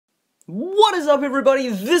What is up, everybody?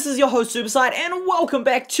 This is your host SuperSight, and welcome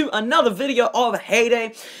back to another video of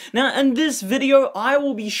Heyday. Now, in this video, I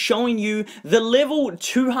will be showing you the level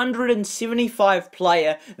 275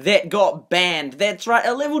 player that got banned. That's right,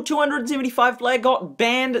 a level 275 player got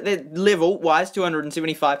banned, that level-wise,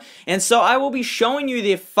 275, and so I will be showing you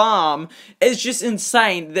their farm. It's just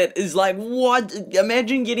insane. That is like, what?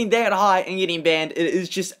 Imagine getting that high and getting banned. It is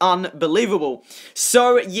just unbelievable.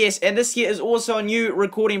 So, yes, and this here is also a new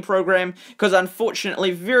recording program, because unfortunately,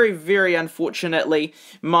 very unfortunately,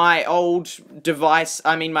 my old device,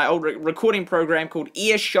 my old recording program called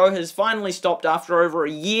Show has finally stopped after over a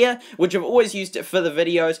year, which I've always used it for the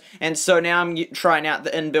videos, and so now I'm trying out the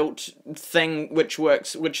inbuilt thing which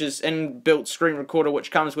works, which is inbuilt screen recorder, which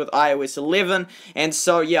comes with iOS 11, and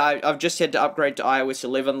so yeah, I've just had to upgrade to iOS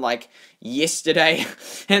 11 like yesterday,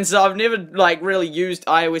 and so I've never like really used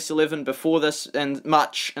iOS 11 before this and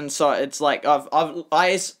much, and so it's like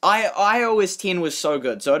iOS 10 was so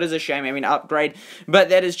good, so it is a shame having to upgrade, but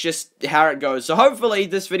that is just how it goes. So hopefully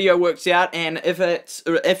this video works out, and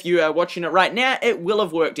if you are watching it right now, it will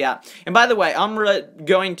have worked out. And by the way, I'm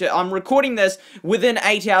recording this within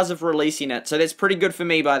 8 hours of releasing it, so that's pretty good for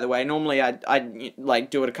me, by the way. Normally I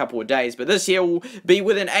like do it a couple of days, but this here will be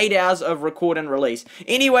within 8 hours of record and release.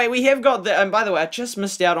 Anyway, we have got the, and by the way, I just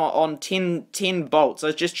missed out on 10 bolts. I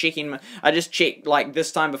was just checking, I just checked like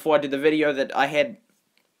this time before I did the video that I had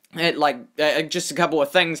just a couple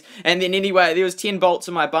of things, and then anyway, there was 10 bolts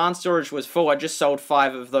and my barn storage was full. I just sold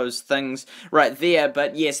 5 of those things right there,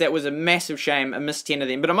 but yes, that was a massive shame. I missed 10 of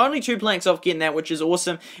them, but I'm only 2 planks off getting that, which is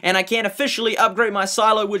awesome, and I can officially upgrade my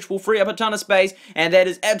silo, which will free up a ton of space, and that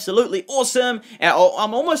is absolutely awesome. And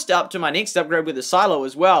I'm almost up to my next upgrade with the silo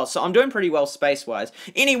as well, so I'm doing pretty well space-wise.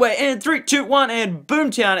 Anyway, in 3, 2, 1, and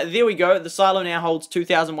boomtown, there we go. The silo now holds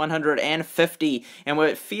 2,150, and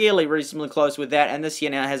we're fairly reasonably close with that, and this here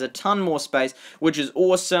now has a ton more space, which is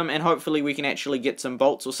awesome, and hopefully we can actually get some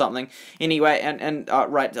bolts or something. Anyway,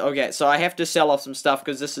 right, okay, so I have to sell off some stuff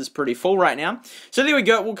because this is pretty full right now. So there we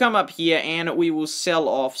go, we'll come up here and we will sell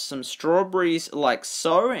off some strawberries like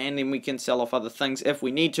so, and then we can sell off other things if we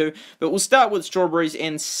need to, but we'll start with strawberries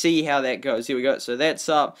and see how that goes. Here we go, so that's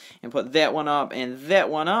up, and put that one up and that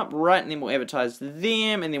one up, right, and then we'll advertise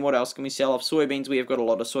them, and then what else can we sell off? Soybeans, we have got a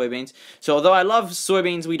lot of soybeans, so although I love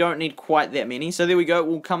soybeans, we don't need quite that many, so there we go,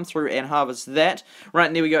 we'll come through and harvest that. Right,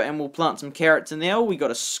 and there we go, and we'll plant some carrots in there. Oh, we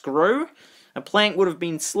got a screw. A plank would have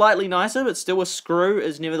been slightly nicer, but still a screw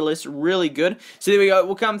is nevertheless really good. So there we go,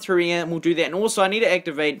 we'll come through here and we'll do that. And also I need to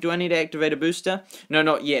activate, do I need to activate a booster? No,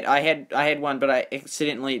 not yet. I had one, but I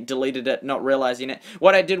accidentally deleted it, not realizing it.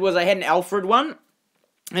 What I did was I had an Alfred one,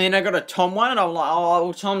 and then I got a Tom one, and I'm like,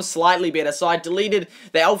 oh, Tom's slightly better, so I deleted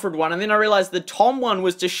the Alfred one, and then I realized the Tom one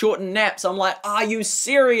was to shorten naps. I'm like, are you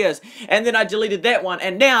serious? And then I deleted that one,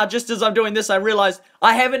 and now, just as I'm doing this, I realized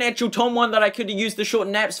I have an actual Tom one that I could use the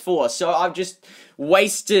shortened naps for, so I've just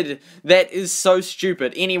wasted. That is so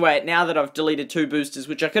stupid. Anyway, now that I've deleted 2 boosters,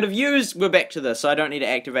 which I could have used, we're back to this, so I don't need to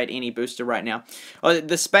activate any booster right now. Oh,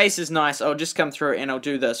 the space is nice. I'll just come through and I'll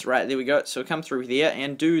do this. Right, there we go. So come through there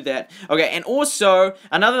and do that. Okay, and also,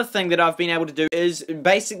 another thing that I've been able to do is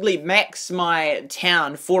basically max my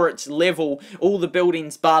town for its level, all the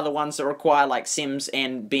buildings bar the ones that require like SEMs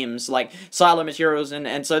and BEMs, like silo materials,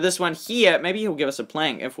 and so this one here, maybe he'll give us a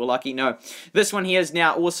plank if we're lucky. No, this one here is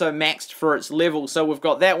now also maxed for its level. So we've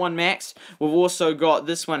got that one maxed. We've also got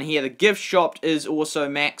this one here. The gift shop is also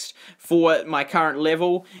maxed for my current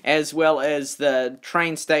level, as well as the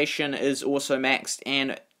train station is also maxed,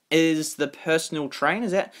 and is the personal train,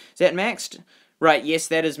 is that maxed? Right, yes,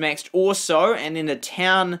 that is maxed also, and then the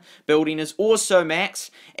town building is also maxed,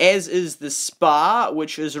 as is the spa,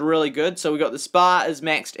 which is really good. So we got the spa is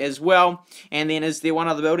maxed as well, and then is there one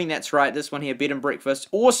other building? That's right, this one here, bed and breakfast,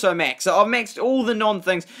 also maxed. So I've maxed all the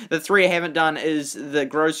non-things. The 3 I haven't done is the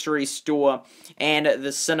grocery store and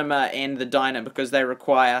the cinema and the diner, because they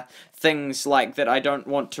require things like that I don't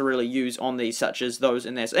want to really use on these, such as those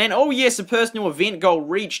and this. And oh yes, a personal event goal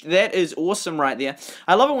reached. That is awesome right there.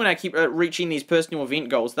 I love it when I keep reaching these personal event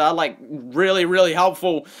goals. They're like really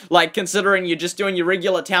helpful, like considering you're just doing your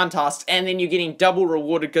regular town tasks and then you're getting double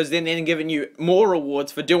rewarded, because then they're giving you more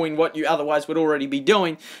rewards for doing what you otherwise would already be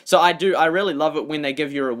doing. So I really love it when they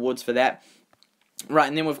give you rewards for that. Right,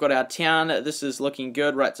 and then we've got our town. This is looking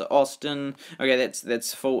good. Right, so Austin. Okay,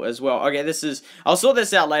 that's full as well. Okay, this is, I'll sort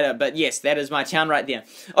this out later, but yes, that is my town right there.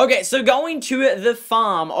 Okay, so going to the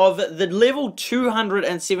farm of the level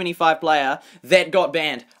 275 player that got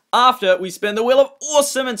banned. after we spin the Wheel of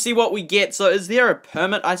Awesome and see what we get. So is there a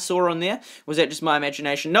permit I saw on there? Was that just my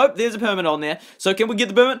imagination? Nope, there's a permit on there. So can we get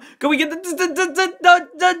the permit? Can we get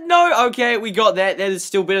the... No, okay, we got that. That is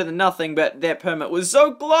still better than nothing, but that permit was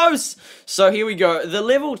so close. So here we go. The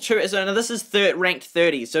level 2, so now this is ranked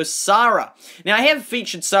 30. So Sarah. Now I have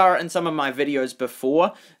featured Sarah in some of my videos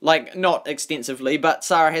before. Like, not extensively, but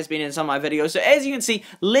Sarah has been in some of my videos. So as you can see,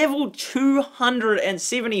 level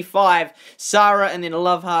 275, Sarah, and then a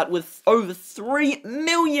love heart with over 3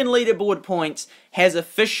 million leaderboard points has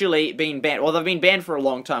officially been banned. Well, they've been banned for a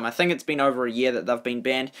long time. I think it's been over a year that they've been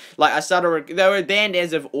banned. Like, they were banned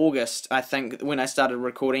as of August, I think, when I started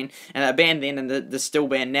recording, and they're banned then, and they're still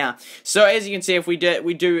banned now. So, as you can see, if we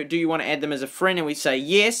do you want to add them as a friend, and we say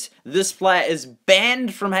yes, this player is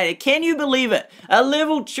banned from Hater. Can you believe it? A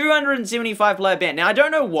level 275 player ban. Now, I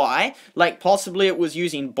don't know why. Like, possibly it was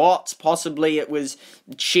using bots, possibly it was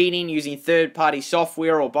cheating, using third-party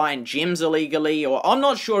software, or buying gems illegally, or I'm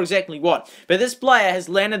not sure exactly what, but this player has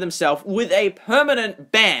landed himself with a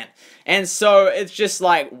permanent ban. And so it's just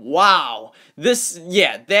like, wow,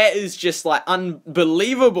 that is just like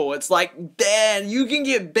unbelievable. It's like, damn, you can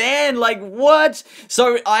get banned, like what?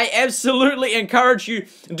 So I absolutely encourage you,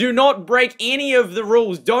 do not break any of the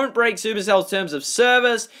rules. Don't break Supercell's terms of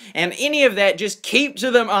service and any of that. Just keep to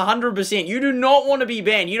them 100%. You do not want to be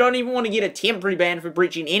banned. You don't even want to get a temporary ban for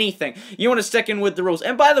breaching anything. You want to stick in with the rules.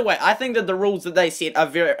 And by the way, I think that the rules that they set are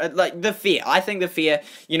very, like, they're fair. I think they're fair,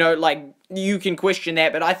 you know, like, you can question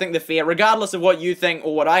that, but I think they're fair, regardless of what you think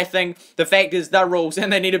or what I think. The fact is, they're rules,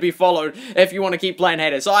 and they need to be followed if you want to keep playing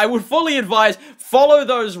Hater. So I would fully advise, follow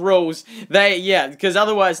those rules. Because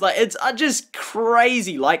otherwise, like, it's just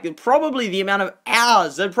crazy. Like, probably the amount of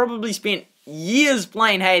hours they've probably spent years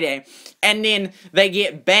playing Hater, and then they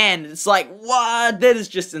get banned. It's like, what? That is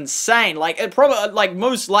just insane. Like, it probably, like,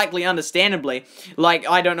 most likely, understandably, like,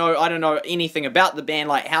 I don't know anything about the ban,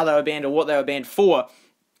 like, how they were banned or what they were banned for.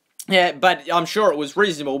 Yeah, but I'm sure it was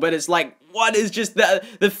reasonable, but it's like, what is just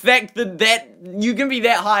the fact that you can be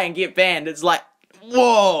that high and get banned, it's like,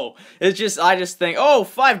 whoa. It's just, I just think, oh,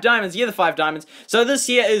 5 diamonds, yeah, the 5 diamonds. So this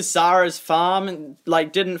here is Sarah's farm, and,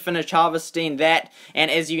 like, didn't finish harvesting that,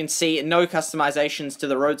 and as you can see, no customizations to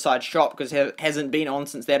the roadside shop, because it hasn't been on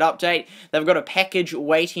since that update. They've got a package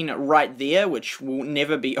waiting right there, which will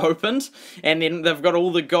never be opened, and then they've got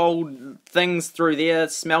all the gold things through there,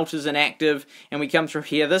 smelters inactive, and we come through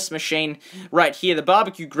here. This machine right here, the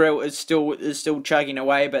barbecue grill is still chugging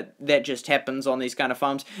away, but that just happens on these kind of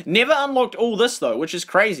farms. Never unlocked all this though, which is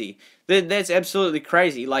crazy. That's absolutely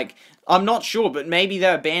crazy. Like, I'm not sure, but maybe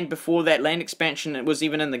they were banned before that land expansion was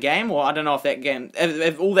even in the game, or I don't know if that game,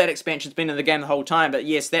 if all that expansion's been in the game the whole time, but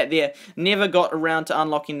yes, that there, never got around to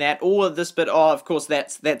unlocking that, or this bit. Oh, of course,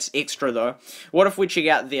 that's extra though. What if we check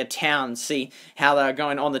out their town, see how they're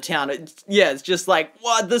going on the town? It's just like,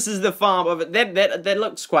 what, this is the farm of it. That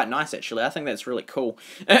looks quite nice, actually. I think that's really cool.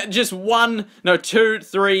 Just 2,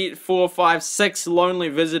 3, 4, 5, 6 lonely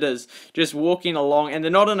visitors just walking along, and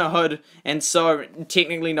they're not in a hood, and so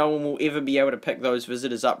technically no one will ever be able to pick those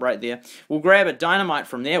visitors up right there. We'll grab a dynamite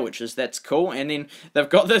from there, that's cool, and then they've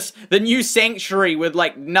got the new sanctuary with,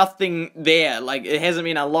 like, nothing there. Like, it hasn't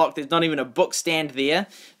been unlocked. There's not even a book stand there.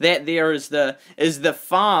 That there is the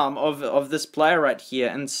farm of this player right here,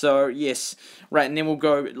 and so, yes, right, and then we'll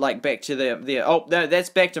go, like, back to oh, no, that's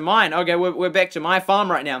back to mine. Okay, we're back to my farm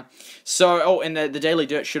right now. So, oh, and the daily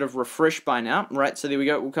dirt should have refreshed by now, right? So there we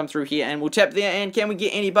go. We'll come through here, and we'll tap there, and can we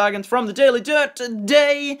get any bargains from the daily dirt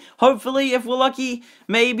today? Hopefully, if we're lucky,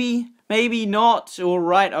 maybe not.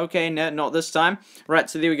 Alright, okay, no, not this time. Right,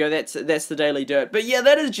 so there we go, that's the daily dirt. But yeah,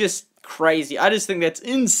 that is just crazy. I just think that's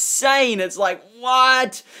insane. It's like,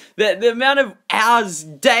 what? The amount of hours,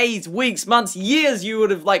 days, weeks, months, years you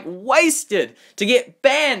would have, like, wasted to get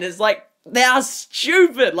banned is like, how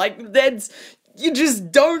stupid. Like, you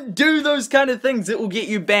just don't do those kind of things that will get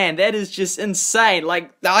you banned. That is just insane.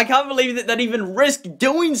 Like, I can't believe that they'd even risk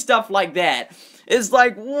doing stuff like that. It's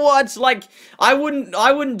like, what? Like, I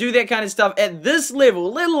wouldn't do that kind of stuff at this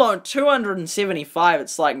level, let alone 275.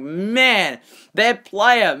 It's like, man, that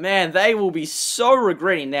player, man, they will be so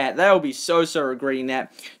regretting that. They will be so regretting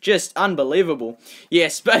that. Just unbelievable.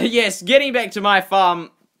 Yes, but yes, getting back to my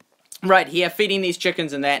farm right here, feeding these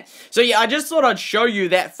chickens and that. So yeah, I just thought I'd show you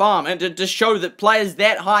that farm, and to show that players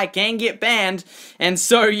that high can get banned. And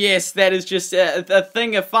so yes, that is just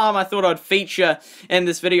a farm I thought I'd feature in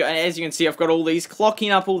this video. And as you can see, I've got all these, clocking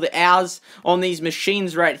up all the hours on these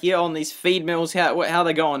machines right here, on these feed mills. How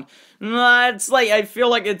they going? Nah, it's like, I feel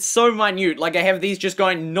like it's so minute. Like, I have these just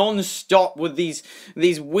going non-stop with these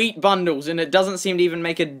wheat bundles, and it doesn't seem to even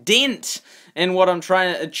make a dent in what I'm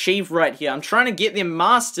trying to achieve right here. I'm trying to get them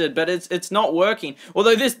mastered, but it's not working.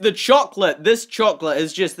 Although this chocolate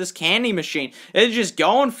is just, this candy machine, it's just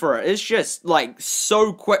going for it. It's just, like,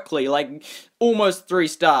 so quickly, like, almost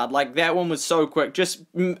 3-starred. Like, that one was so quick, just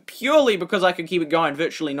purely because I could keep it going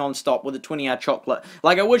virtually non-stop with a 20-hour chocolate.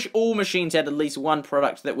 Like, I wish all machines had at least one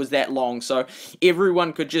product that was that long, so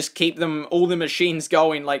everyone could just keep all the machines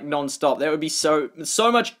going, like, non-stop. That would be so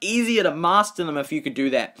much easier to master them if you could do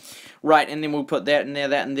that. Right, and then we'll put that in there,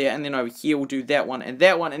 that in there, and then over here we'll do that one, and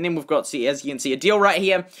then we've got, see, as you can see, a deal right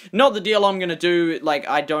here. Not the deal I'm gonna do, like,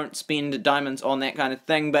 I don't spend diamonds on that kind of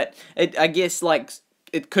thing, but I guess, like,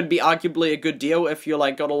 it could be arguably a good deal if you're,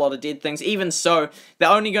 like, got a lot of dead things. Even so, they're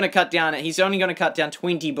only going to cut down, he's only going to cut down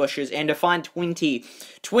 20 bushes, and to find 20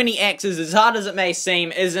 axes, as hard as it may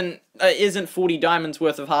seem, isn't 40 diamonds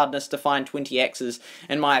worth of hardness to find 20 axes,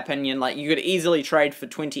 in my opinion. Like, you could easily trade for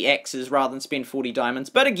 20 axes rather than spend 40 diamonds.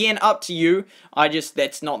 But again, up to you.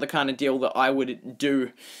 That's not the kind of deal that I would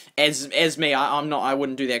do as me. I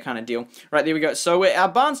wouldn't do that kind of deal. Right, there we go. So our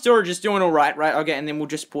barn storage is doing alright, right? Okay, and then we'll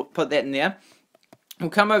just put that in there. We'll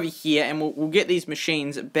come over here and we'll get these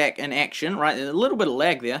machines back in action, right? There's a little bit of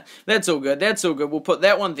lag there. That's all good, that's all good. We'll put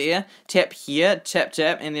that one there, tap here, tap,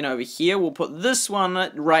 and then over here we'll put this one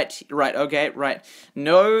right, okay, right.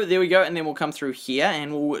 No, there we go, and then we'll come through here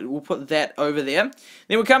and we'll put that over there.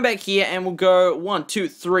 Then we'll come back here and we'll go 1, 2,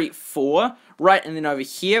 3, 4. Right, and then over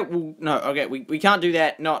here, we can't do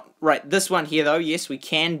that, right, this one here though, yes, we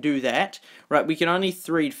can do that. Right, we can only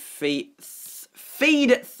feed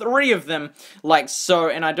 3 of them, like so,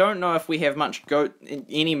 and I don't know if we have much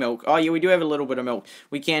any milk. Oh yeah, we do have a little bit of milk.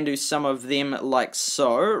 We can do some of them like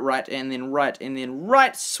so, right, and then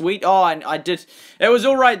right, sweet. Oh, and it was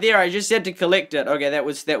all right there, I just had to collect it. Okay, that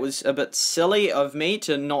was a bit silly of me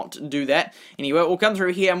to not do that. Anyway, we'll come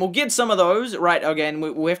through here and we'll get some of those, right, okay, and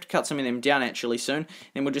we'll have to cut some of them down actually soon.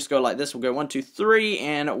 Then we'll just go like this, we'll go 1, 2, 3,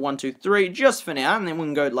 and 1, 2, 3, just for now, and then we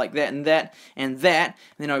can go like that, and that, and that.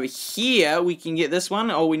 And then over here, we can get this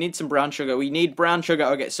one. Oh, we need some brown sugar. We need brown sugar.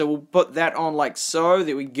 Okay, so we'll put that on like so.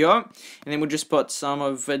 There we go. And then we'll just put some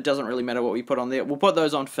of, it doesn't really matter what we put on there. We'll put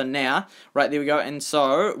those on for now. Right, there we go. And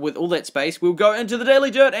so, with all that space, we'll go into the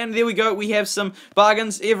daily dirt. And there we go. We have some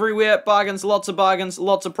bargains everywhere. Bargains, lots of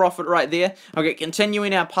profit right there. Okay,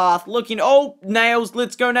 continuing our path. Looking, oh, nails.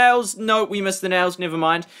 Let's go nails. No, we missed the nails. Never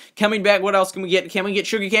mind. Coming back, what else can we get? Can we get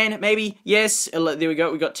sugarcane? Maybe? Yes. There we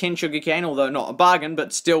go. We got 10 sugarcane, although not a bargain,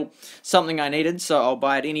 but still something I needed. So I'll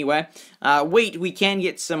buy it anyway. Wheat, we can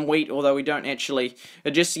get some wheat, although we don't actually,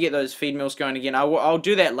 just to get those feed mills going again. I'll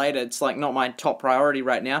do that later. It's like not my top priority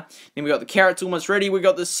right now. Then we got the carrots almost ready. We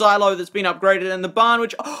got the silo that's been upgraded, and the barn,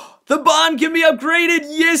 which, oh, the barn can be upgraded.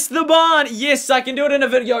 Yes, the barn. Yes, I can do it in a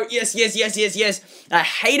video. Yes. I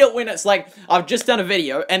hate it when it's like, I've just done a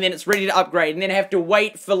video, and then it's ready to upgrade, and then I have to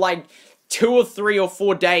wait for like 2 or 3 or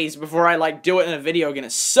 4 days before I like do it in a video again.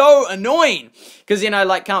 It's so annoying because then I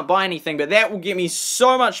like can't buy anything, but that will give me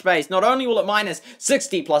so much space. Not only will it minus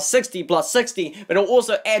 60 plus 60 plus 60, but it'll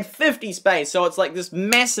also add 50 space, so it's like this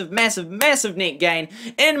massive net gain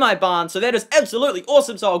in my barn. So that is absolutely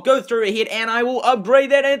awesome. So I'll go through ahead and I will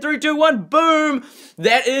upgrade that in 3, 2, 1, boom.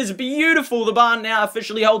 That is beautiful. The barn now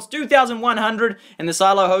officially holds 2,100 and the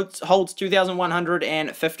silo holds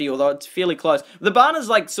 2,150, although it's fairly close. The barn is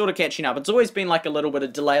like sort of catching up. It's always been like a little bit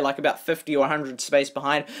of delay, like about 50 or 100 space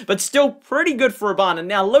behind, but still pretty good for a barn. And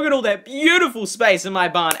now look at all that beautiful space in my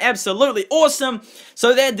barn. Absolutely awesome.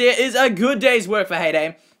 So that there is a good day's work for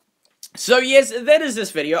Heyday. So yes, that is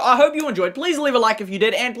this video. I hope you enjoyed. Please leave a like if you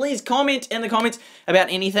did, and please comment in the comments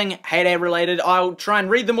about anything Heyday related. I'll try and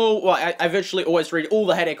read them all. Well, I virtually always read all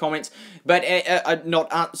the Heyday comments, but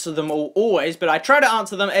not answer them all always, but I try to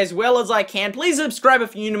answer them as well as I can. Please subscribe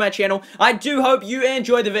if you're new to my channel. I do hope you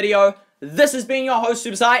enjoyed the video. This has been your host,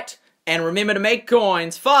 SuperSight, and remember to make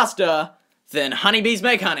coins faster than honeybees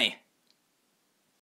make honey.